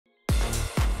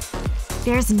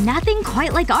There's nothing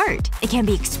quite like art. It can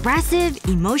be expressive,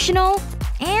 emotional,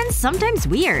 and sometimes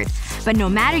weird. But no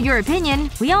matter your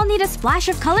opinion, we all need a splash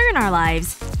of color in our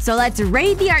lives. So let's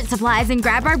raid the art supplies and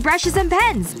grab our brushes and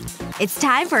pens. It's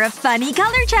time for a funny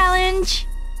color challenge!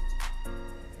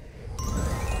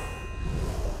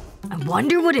 I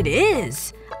wonder what it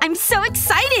is. I'm so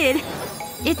excited!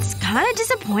 It's kinda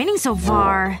disappointing so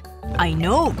far. I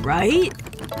know, right?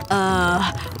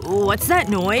 What's that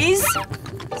noise?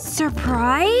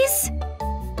 Surprise?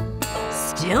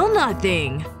 Still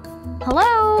nothing.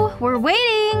 Hello? We're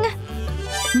waiting!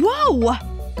 Whoa!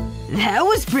 That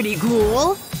was pretty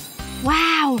cool.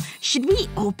 Wow. Should we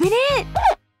open it?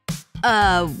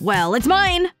 Well, it's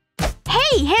mine.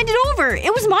 Hey! Hand it over!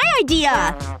 It was my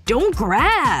idea! Don't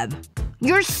grab.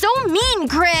 You're so mean,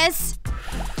 Chris!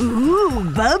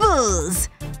 Ooh, bubbles!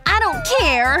 I don't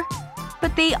care.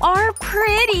 But they are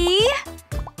pretty.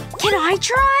 Can I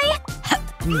try?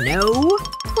 No.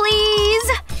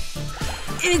 Please?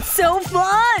 It's so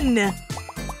fun!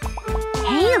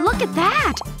 Hey, look at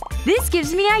that! This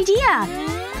gives me an idea!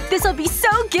 This'll be so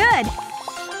good!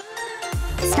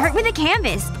 Start with a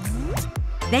canvas.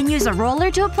 Then use a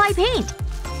roller to apply paint.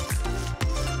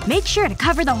 Make sure to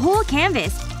cover the whole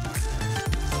canvas.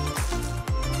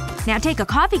 Now take a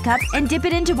coffee cup and dip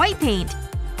it into white paint.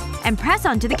 And press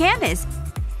onto the canvas.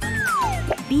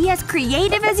 Be as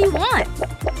creative as you want.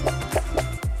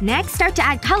 Next, start to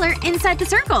add color inside the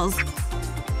circles.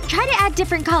 Try to add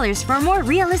different colors for a more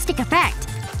realistic effect.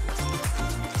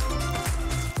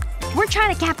 We're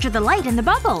trying to capture the light in the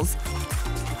bubbles.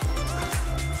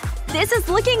 This is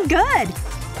looking good!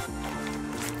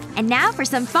 And now for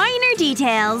some finer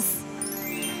details.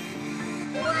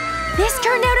 This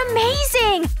turned out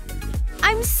amazing!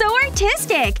 I'm so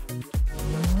artistic!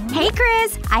 Hey,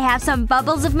 Chris! I have some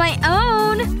bubbles of my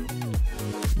own!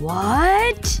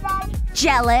 What?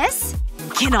 Jealous?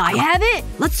 Can I have it?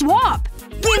 Let's swap!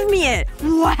 Give me it!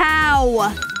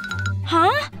 Wow!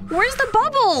 Huh? Where's the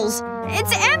bubbles?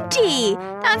 It's empty!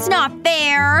 That's not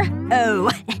fair!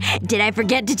 Oh. Did I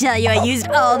forget to tell you I used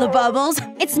all the bubbles?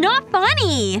 It's not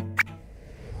funny!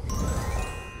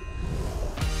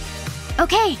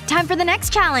 Okay, time for the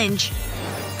next challenge.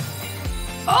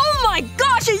 Oh my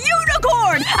gosh, a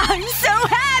unicorn! I'm so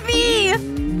happy!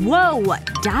 Whoa.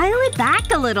 Dial it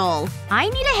back a little. I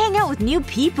need to hang out with new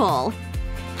people.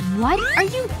 What are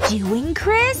you doing,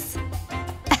 Chris?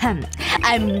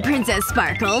 I'm Princess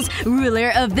Sparkles,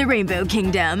 ruler of the Rainbow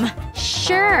Kingdom.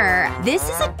 Sure. This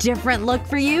is a different look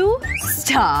for you.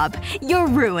 Stop. You're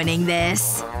ruining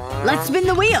this. Let's spin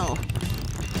the wheel.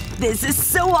 This is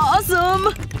so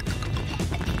awesome!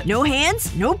 No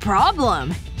hands? No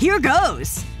problem. Here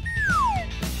goes.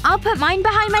 I'll put mine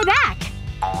behind my back.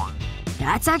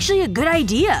 That's actually a good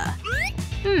idea.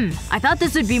 I thought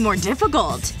this would be more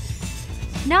difficult.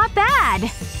 Not bad.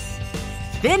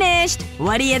 Finished!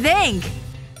 What do you think?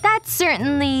 That's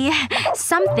certainly…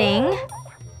 something.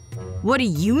 What do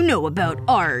you know about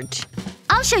art?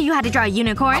 I'll show you how to draw a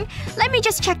unicorn. Let me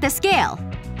just check the scale.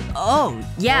 Oh,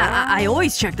 yeah, I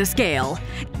always check the scale.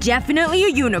 Definitely a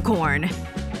unicorn.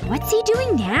 What's he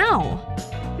doing now?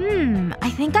 I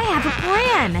think I have a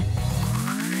plan.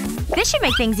 This should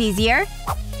make things easier.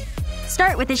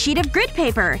 Start with a sheet of grid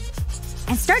paper.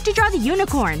 And start to draw the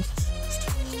unicorn.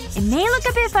 It may look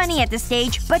a bit funny at this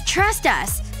stage, but trust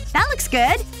us. That looks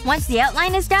good. Once the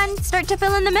outline is done, start to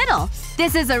fill in the middle.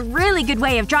 This is a really good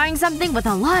way of drawing something with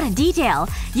a lot of detail.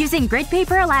 Using grid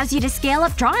paper allows you to scale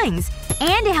up drawings.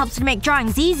 And it helps to make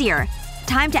drawings easier.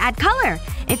 Time to add color.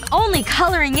 If only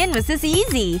coloring in was this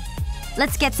easy.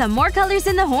 Let's get some more colors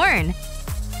in the horn.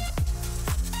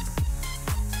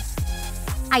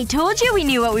 I told you we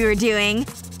knew what we were doing.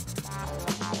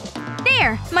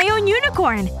 There! My own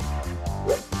unicorn!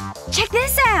 Check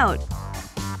this out!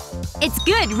 It's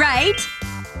good, right?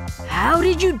 How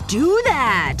did you do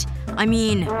that? I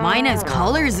mean, mine has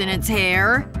colors in its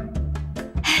hair.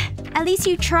 At least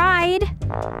you tried.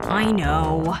 I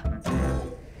know.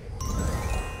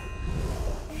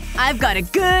 I've got a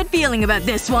good feeling about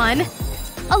this one.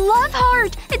 A love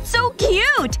heart! It's so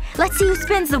cute! Let's see who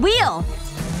spins the wheel.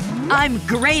 I'm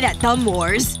great at thumb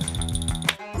wars.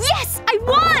 Yes! I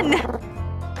won!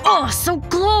 Oh, so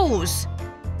close!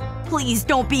 Please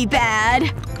don't be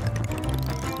bad.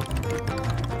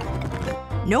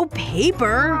 No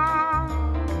paper?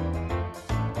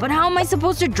 But how am I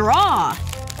supposed to draw?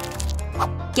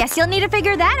 Guess you'll need to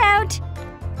figure that out.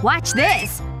 Watch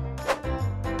this.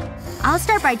 I'll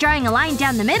start by drawing a line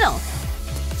down the middle.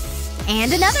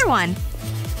 And another one.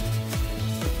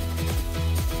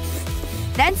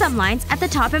 Then some lines at the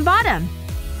top and bottom.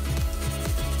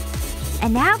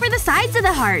 And now for the sides of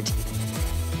the heart.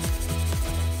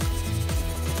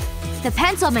 The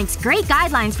pencil makes great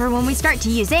guidelines for when we start to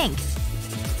use ink.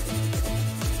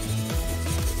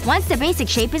 Once the basic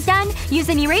shape is done, use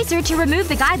an eraser to remove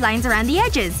the guidelines around the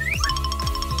edges.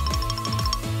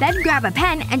 Then grab a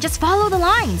pen and just follow the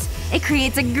lines. It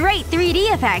creates a great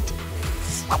 3D effect.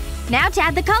 Now to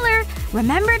add the color,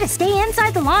 remember to stay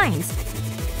inside the lines.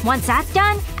 Once that's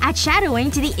done, add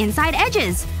shadowing to the inside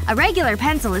edges. A regular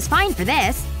pencil is fine for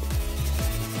this.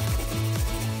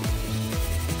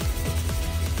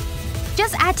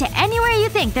 Just add to anywhere you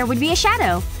think there would be a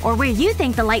shadow, or where you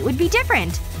think the light would be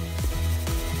different.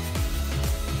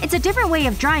 It's a different way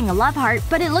of drawing a love heart,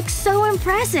 but it looks so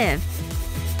impressive.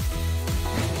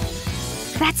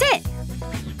 That's it!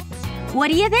 What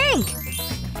do you think?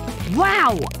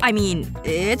 Wow! I mean,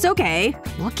 it's okay.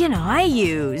 What can I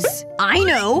use? I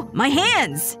know! My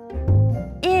hands!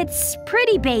 It's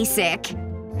pretty basic.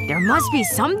 There must be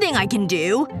something I can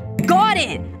do. Got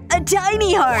it! A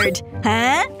tiny heart!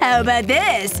 Huh? How about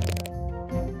this?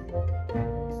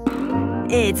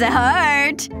 It's a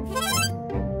heart!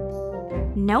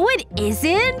 No it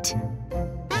isn't?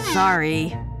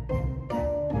 Sorry.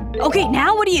 Okay,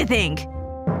 now what do you think?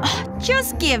 Ugh,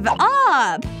 just give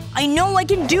up! I know I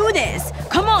can do this!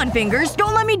 Come on, fingers,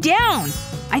 don't let me down!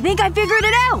 I think I figured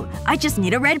it out! I just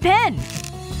need a red pen.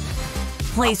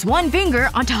 Place one finger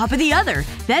on top of the other,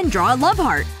 then draw a love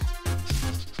heart.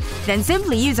 Then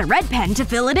simply use a red pen to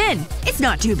fill it in. It's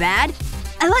not too bad.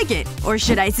 I like it. Or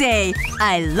should I say,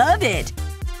 I love it.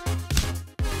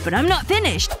 But I'm not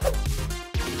finished.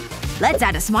 Let's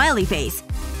add a smiley face.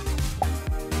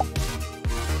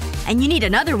 And you need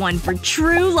another one for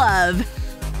true love.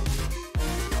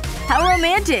 How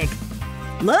romantic.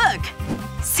 Look!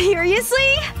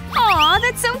 Seriously? Aw,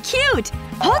 that's so cute!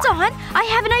 Hold on! I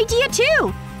have an idea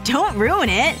too! Don't ruin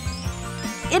it!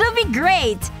 It'll be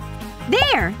great!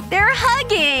 There! They're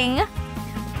hugging!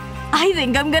 I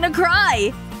think I'm gonna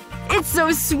cry! It's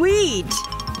so sweet!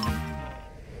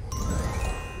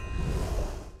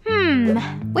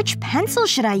 Which pencil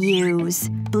should I use?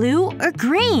 Blue or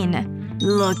green?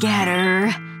 Look at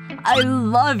her. I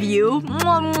love you.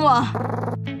 Mwah,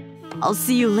 mwah. I'll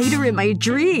see you later in my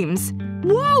dreams.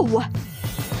 Whoa!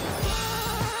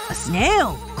 A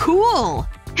snail. Cool.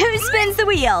 Who spins the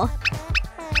wheel?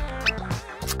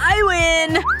 I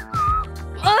win!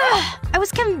 Ugh! I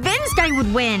was convinced I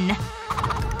would win.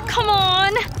 Come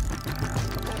on.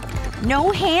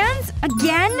 No hands?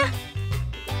 Again?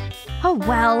 Oh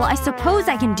well, I suppose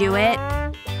I can do it.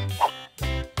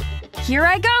 Here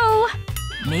I go!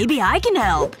 Maybe I can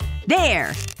help.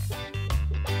 There!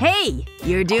 Hey!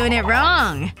 You're doing it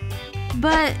wrong.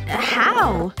 But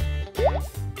how?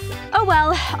 Oh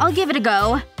well, I'll give it a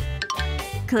go.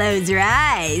 Close your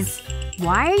eyes.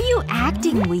 Why are you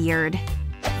acting weird?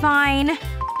 Fine.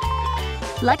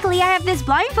 Luckily I have this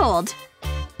blindfold.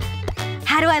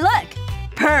 How do I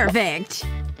look? Perfect!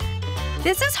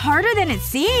 This is harder than it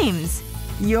seems.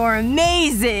 You're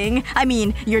amazing! I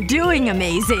mean, you're doing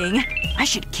amazing. I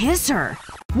should kiss her.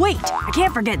 Wait, I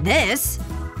can't forget this.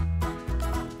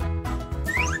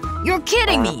 You're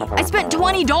kidding me! I spent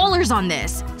 $20 on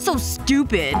this! So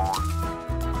stupid.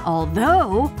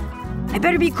 Although… I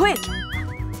better be quick.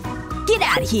 Get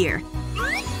out of here!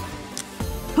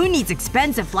 Who needs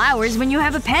expensive flowers when you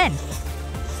have a pen?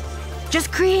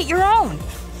 Just create your own.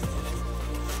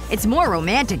 It's more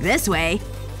romantic this way.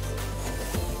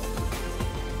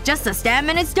 Just a stem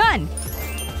and it's done.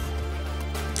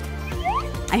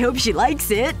 I hope she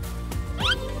likes it.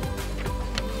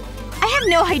 I have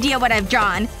no idea what I've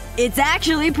drawn. It's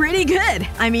actually pretty good.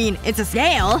 I mean, it's a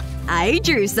snail. I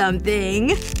drew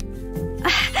something.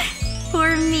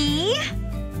 For me?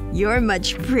 You're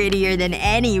much prettier than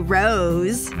any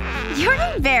rose. You're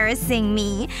embarrassing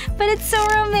me, but it's so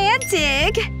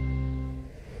romantic.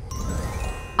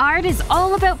 Art is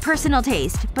all about personal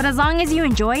taste, but as long as you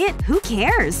enjoy it, who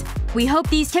cares? We hope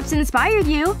these tips inspired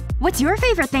you. What's your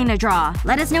favorite thing to draw?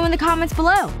 Let us know in the comments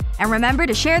below. And remember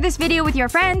to share this video with your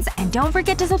friends, and don't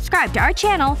forget to subscribe to our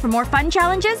channel for more fun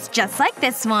challenges just like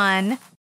this one.